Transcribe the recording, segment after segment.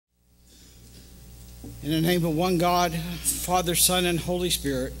In the name of one God, Father, Son, and Holy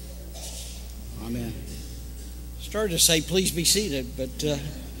Spirit. Amen. Started to say, please be seated, but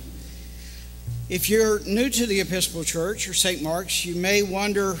if you're new to the Episcopal Church or St. Mark's, you may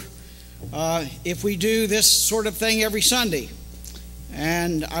wonder if we do this sort of thing every Sunday.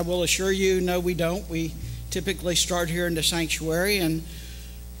 And I will assure you, no, we don't. We typically start here in the sanctuary, and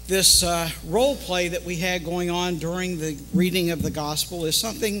this role play that we had going on during the reading of the Gospel is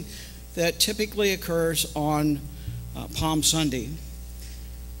something that typically occurs on Palm Sunday.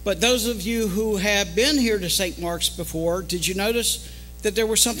 But those of you who have been here to St. Mark's before, did you notice that there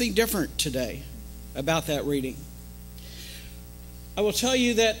was something different today about that reading? I will tell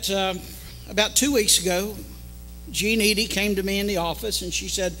you that about 2 weeks ago, Jean Eady came to me in the office and she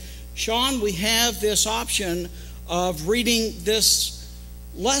said, Sean, we have this option of reading this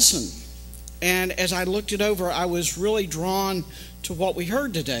lesson. And as I looked it over, I was really drawn to what we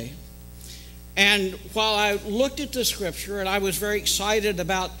heard today. And while I looked at the scripture and I was very excited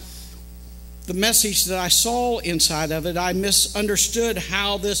about the message that I saw inside of it, I misunderstood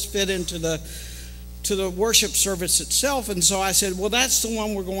how this fit into the worship service itself. And so I said, well, that's the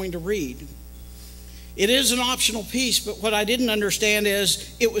one we're going to read. It is an optional piece, but what I didn't understand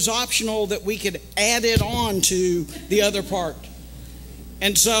is it was optional that we could add it on to the other part.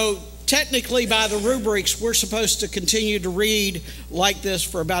 And so technically, by the rubrics, we're supposed to continue to read like this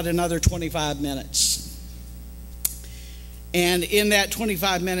for about another 25 minutes. And in that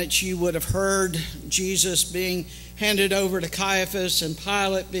 25 minutes, you would have heard Jesus being handed over to Caiaphas and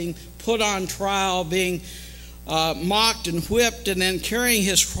Pilate, being put on trial, being mocked and whipped, and then carrying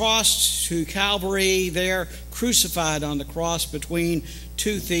his cross to Calvary, there crucified on the cross between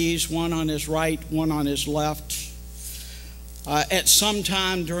two thieves, one on his right, one on his left. At some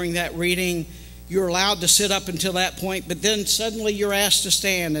time during that reading, you're allowed to sit up until that point, but then suddenly you're asked to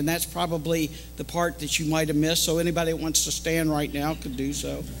stand, and that's probably the part that you might have missed. So anybody that wants to stand right now could do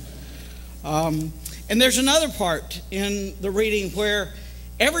so. And there's another part in the reading where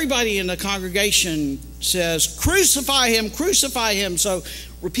everybody in the congregation says, crucify him, crucify him. So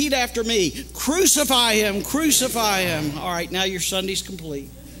repeat after me, crucify him, crucify him. All right, now your Sunday's complete.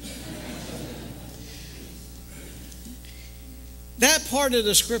 That part of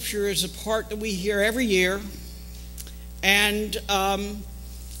the scripture is a part that we hear every year. And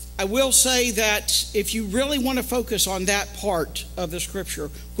I will say that if you really want to focus on that part of the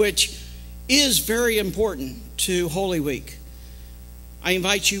scripture, which is very important to Holy Week, I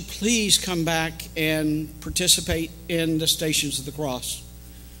invite you, please come back and participate in the Stations of the Cross.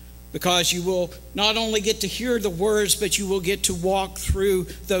 Because you will not only get to hear the words, but you will get to walk through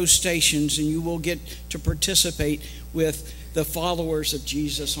those stations, and you will get to participate with the followers of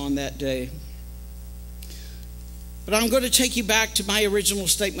Jesus on that day. But I'm going to take you back to my original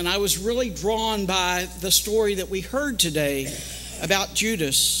statement. I was really drawn by the story that we heard today about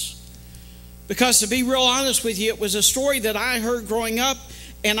Judas. Because to be real honest with you, it was a story that I heard growing up,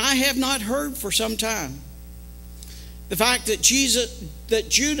 and I have not heard for some time. The fact that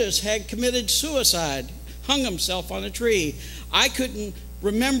Judas had committed suicide, hung himself on a tree. I couldn't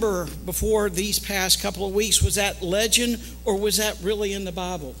remember before these past couple of weeks, was that legend or was that really in the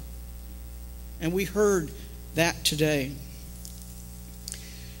Bible? And we heard that today.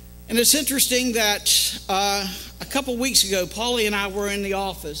 And it's interesting that a couple of weeks ago, Polly and I were in the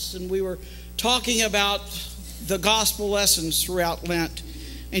office and we were talking about the gospel lessons throughout Lent.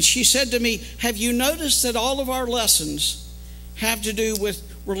 And she said to me, have you noticed that all of our lessons have to do with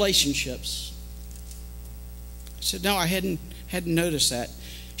relationships? I said, no, I hadn't noticed that.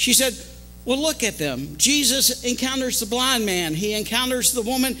 She said, well, look at them. Jesus encounters the blind man. He encounters the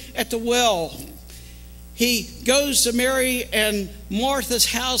woman at the well. He goes to Mary and Martha's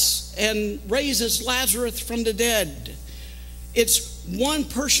house and raises Lazarus from the dead. It's one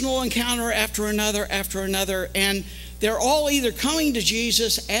personal encounter after another, and they're all either coming to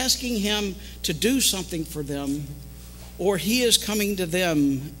Jesus, asking him to do something for them, or he is coming to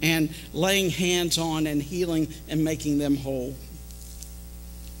them and laying hands on and healing and making them whole.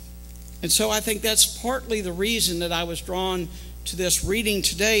 And so I think that's partly the reason that I was drawn to this reading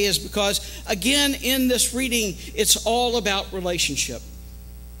today, is because, again, in this reading, it's all about relationship.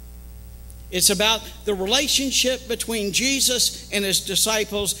 It's about the relationship between Jesus and his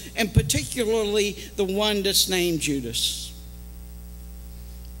disciples, and particularly the one that's named Judas.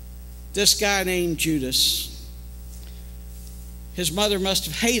 This guy named Judas. His mother must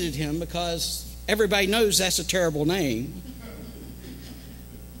have hated him because everybody knows that's a terrible name.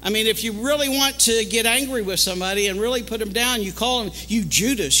 I mean, if you really want to get angry with somebody and really put them down, you call them, you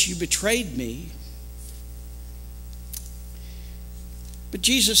Judas, you betrayed me. But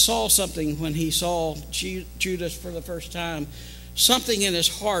Jesus saw something when he saw Judas for the first time, something in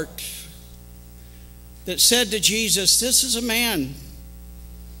his heart that said to Jesus, this is a man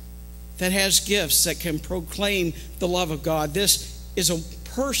that has gifts that can proclaim the love of God. This is a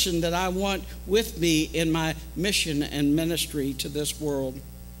person that I want with me in my mission and ministry to this world.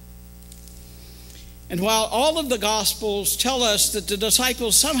 And while all of the Gospels tell us that the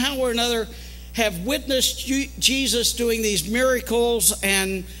disciples somehow or another have witnessed Jesus doing these miracles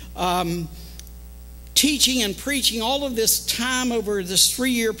and teaching and preaching all of this time over this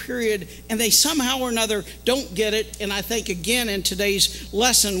 3-year period, and they somehow or another don't get it. And I think again in today's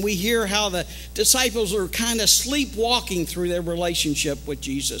lesson we hear how the disciples are kind of sleepwalking through their relationship with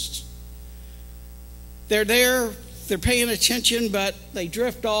Jesus. They're there, they're paying attention, but they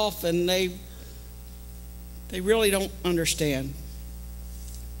drift off and they really don't understand.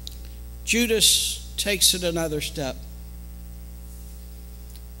 Judas takes it another step.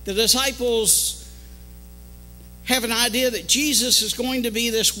 The disciples have an idea that Jesus is going to be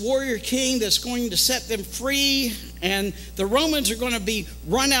this warrior king that's going to set them free, and the Romans are going to be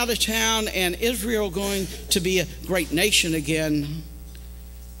run out of town, and Israel going to be a great nation again.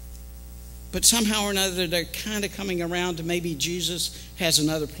 But somehow or another, they're kind of coming around to maybe Jesus has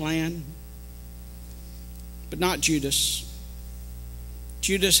another plan. But not Judas.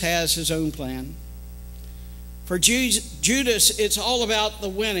 Judas has his own plan. For Judas, it's all about the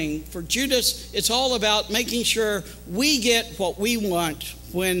winning. For Judas, it's all about making sure we get what we want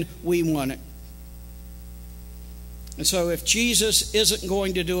when we want it. And so if Jesus isn't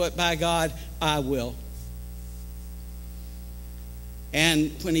going to do it, by God, I will.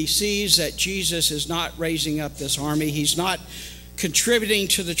 And when he sees that Jesus is not raising up this army, he's not contributing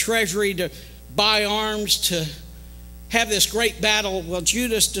to the treasury to buy arms to have this great battle, well,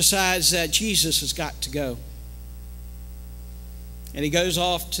 Judas decides that Jesus has got to go. And he goes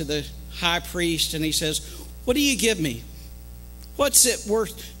off to the high priest and he says, what do you give me? What's it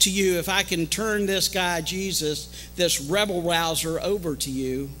worth to you if I can turn this guy, Jesus, this rebel rouser, over to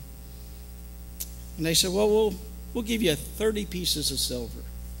you? And they said, well, we'll give you 30 pieces of silver.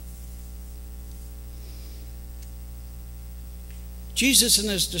 Jesus and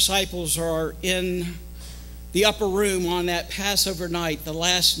his disciples are in the upper room on that Passover night, the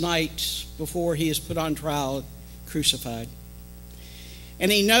last night before he is put on trial, crucified. And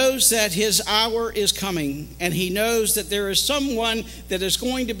he knows that his hour is coming, and he knows that there is someone that is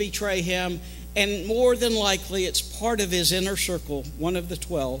going to betray him, and more than likely it's part of his inner circle, one of the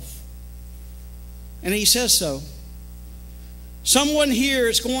 12. And he says so. Someone here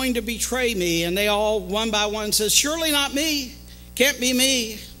is going to betray me, and they all, one by one, says, surely not me. Can't be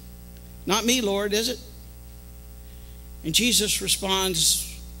me. Not me, Lord, is it? And Jesus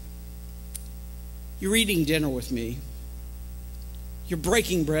responds, you're eating dinner with me. You're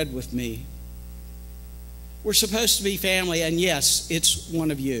breaking bread with me. We're supposed to be family, and yes, it's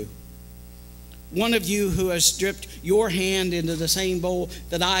one of you. One of you who has dipped your hand into the same bowl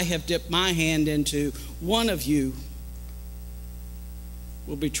that I have dipped my hand into. One of you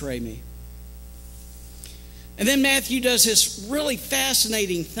will betray me. And then Matthew does this really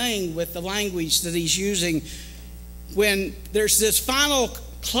fascinating thing with the language that he's using when there's this final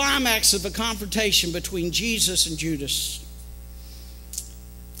climax of a confrontation between Jesus and Judas.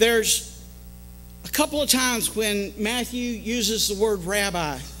 There's a couple of times when Matthew uses the word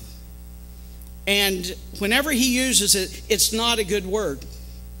rabbi. And whenever he uses it, it's not a good word.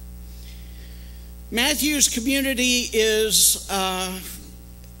 Matthew's community is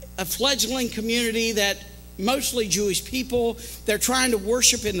a fledgling community that mostly Jewish people. They're trying to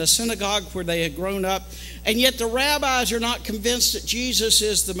worship in the synagogue where they had grown up. And yet the rabbis are not convinced that Jesus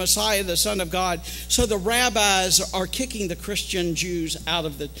is the Messiah, the Son of God. So the rabbis are kicking the Christian Jews out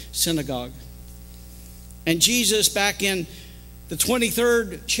of the synagogue. And Jesus, back in the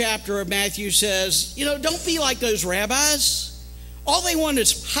 23rd chapter of Matthew, says, don't be like those rabbis. All they want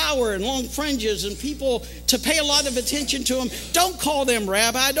is power and long fringes and people to pay a lot of attention to them. Don't call them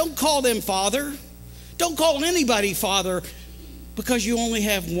rabbi. Don't call them father. Don't call anybody father, because you only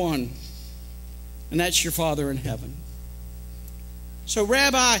have one, and that's your Father in heaven. So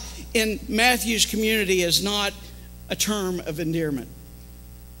rabbi in Matthew's community is not a term of endearment.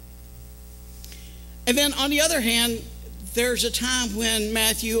 And then on the other hand, there's a time when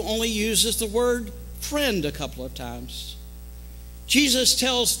Matthew only uses the word friend a couple of times. Jesus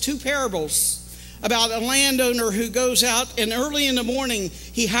tells two parables about a landowner who goes out, and early in the morning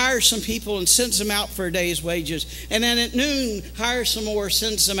he hires some people and sends them out for a day's wages, and then at noon hires some more,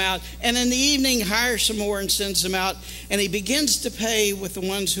 sends them out, and in the evening hires some more and sends them out, and he begins to pay with the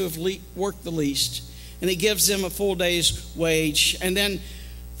ones who have worked the least. and he gives them a full day's wage. And then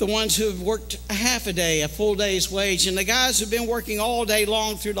the ones who have worked a half a day, a full day's wage. And the guys who've been working all day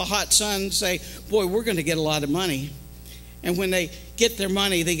long through the hot sun say, boy, we're going to get a lot of money. And when they get their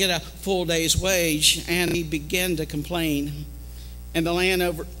money, they get a full day's wage, and he begin to complain. And the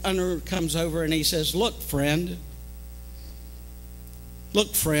landowner comes over and he says, look, friend,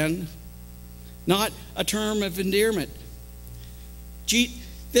 not a term of endearment.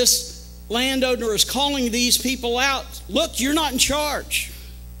 This landowner is calling these people out. Look, you're not in charge.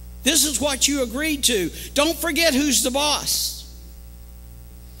 This is what you agreed to. Don't forget who's the boss.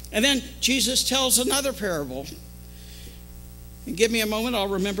 And then Jesus tells another parable. And give me a moment, I'll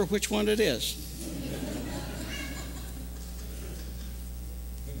remember which one it is.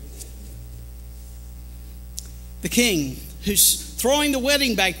 The king who's throwing the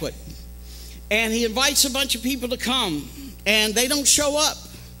wedding banquet, and he invites a bunch of people to come, and they don't show up.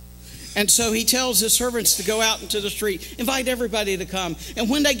 And so he tells his servants to go out into the street, invite everybody to come. And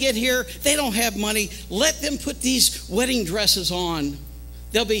when they get here, they don't have money. Let them put these wedding dresses on.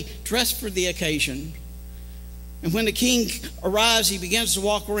 They'll be dressed for the occasion. And when the king arrives, he begins to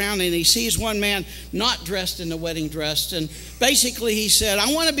walk around and he sees one man not dressed in the wedding dress. And basically he said,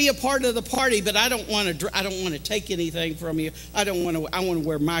 I want to be a part of the party, but I don't want to take anything from you. I want to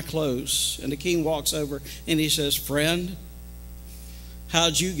wear my clothes. And the king walks over and he says, friend,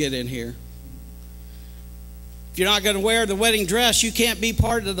 how'd you get in here? If you're not going to wear the wedding dress, you can't be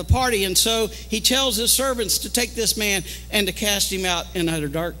part of the party. And so he tells his servants to take this man and to cast him out in utter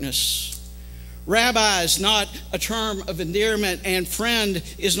darkness. Rabbi is not a term of endearment, and friend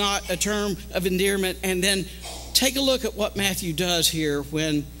is not a term of endearment. And then take a look at what Matthew does here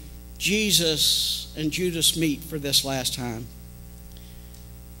when Jesus and Judas meet for this last time.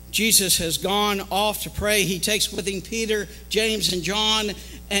 Jesus has gone off to pray. He takes with him Peter, James, and John,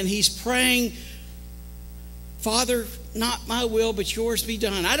 and he's praying, Father, not my will, but yours be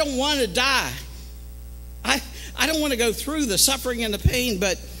done. I don't want to die. I don't want to go through the suffering and the pain,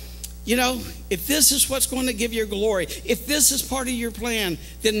 but you know, if this is what's going to give you glory, if this is part of your plan,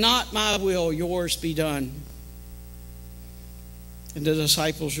 then not my will, yours be done. And the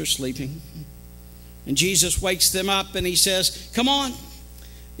disciples are sleeping. And Jesus wakes them up and he says, come on,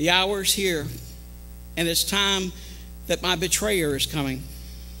 the hour's here, and it's time that my betrayer is coming.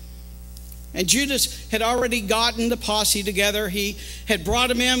 And Judas had already gotten the posse together. He had brought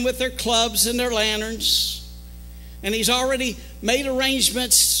them in with their clubs and their lanterns. And he's already made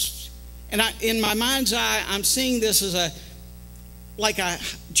arrangements. And in my mind's eye, I'm seeing this as like a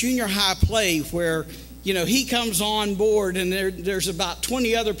junior high play where, you know, he comes on board and there's about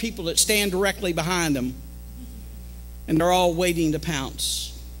 20 other people that stand directly behind him. And they're all waiting to pounce.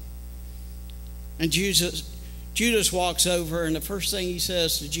 And Judas walks over, and the first thing he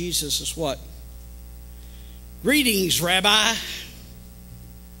says to Jesus is what? Greetings, Rabbi.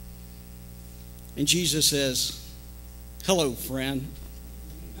 And Jesus says, hello, friend.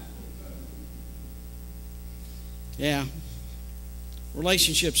 Yeah,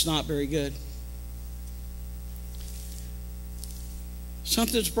 relationship's not very good.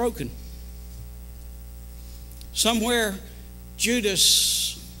 Something's broken. Somewhere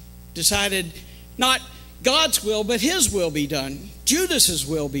Judas decided not God's will, but his will be done. Judas's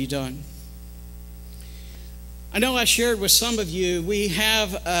will be done. I know I shared with some of you, we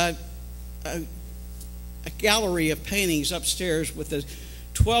have a gallery of paintings upstairs with the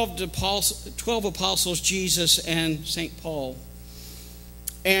 12 apostles, Jesus and St. Paul.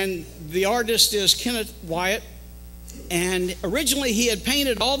 And the artist is Kenneth Wyatt. And originally he had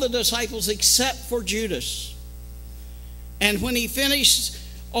painted all the disciples except for Judas. And when he finished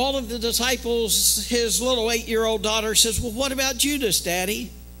all of the disciples, his little 8-year-old daughter says, well, what about Judas,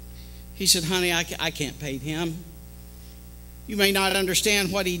 Daddy? He said, honey, I can't paint him. You may not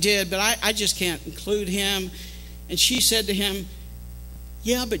understand what he did, but I just can't include him. And she said to him,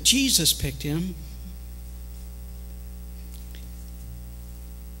 yeah, but Jesus picked him.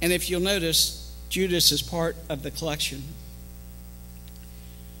 And if you'll notice, Judas is part of the collection.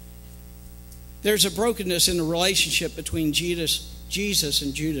 There's a brokenness in the relationship between Jesus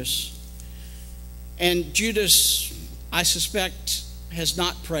and Judas. And Judas, I suspect, has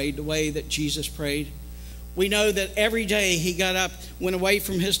not prayed the way that Jesus prayed. We know that every day he got up, went away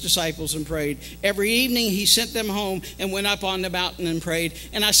from his disciples and prayed. Every evening he sent them home and went up on the mountain and prayed.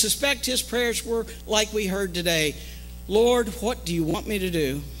 And I suspect his prayers were like we heard today. Lord, what do you want me to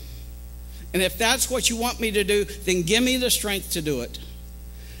do? And if that's what you want me to do, then give me the strength to do it.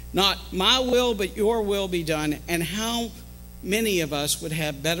 Not my will, but your will be done. And how many of us would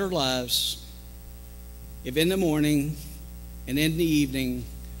have better lives if in the morning and in the evening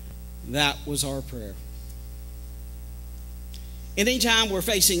that was our prayer? Anytime we're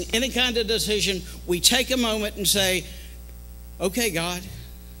facing any kind of decision, we take a moment and say, okay, God,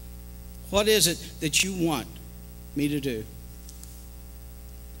 what is it that you want me to do?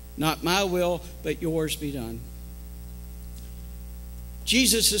 Not my will, but yours be done.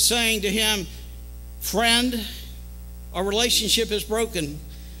 Jesus is saying to him, friend, our relationship is broken.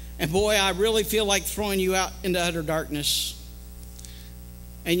 And boy, I really feel like throwing you out into utter darkness.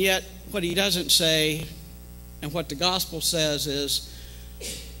 And yet, what he doesn't say, and what the gospel says is,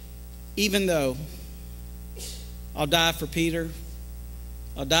 even though I'll die for Peter,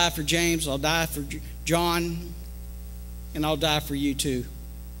 I'll die for James, I'll die for John, and I'll die for you too.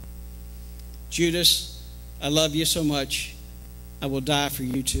 Judas, I love you so much, I will die for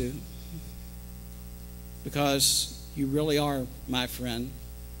you too. Because you really are my friend.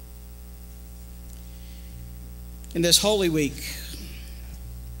 In this Holy Week,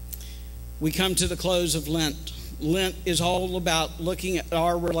 we come to the close of Lent. Lent is all about looking at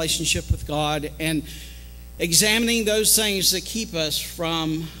our relationship with God and examining those things that keep us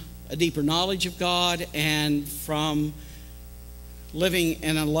from a deeper knowledge of God and from living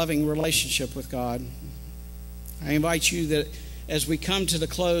in a loving relationship with God. I invite you that as we come to the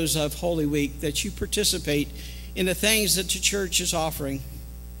close of Holy Week, that you participate in the things that the church is offering.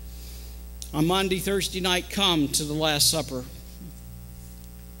 On Monday, Thursday night, come to the Last Supper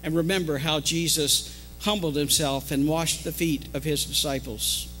and remember how Jesus humbled himself and washed the feet of his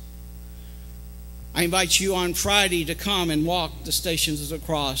disciples. I invite you on Friday to come and walk the Stations of the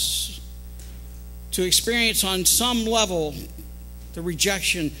Cross, to experience on some level the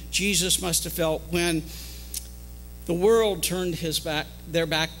rejection Jesus must have felt when the world turned their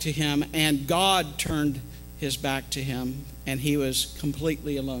back to him and God turned his back to him and he was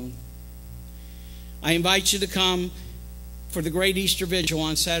completely alone. I invite you to come for the great Easter Vigil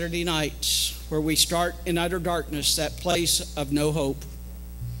on Saturday nights, where we start in utter darkness, that place of no hope.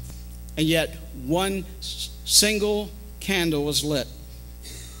 And yet one single candle was lit.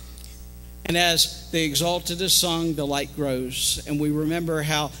 And as the Exalted is sung, the light grows. And we remember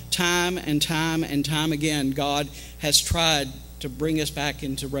how time and time and time again God has tried to bring us back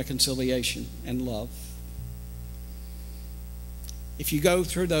into reconciliation and love. If you go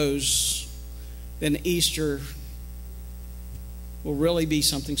through those, then Easter will really be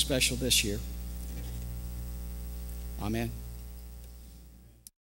something special this year. Amen.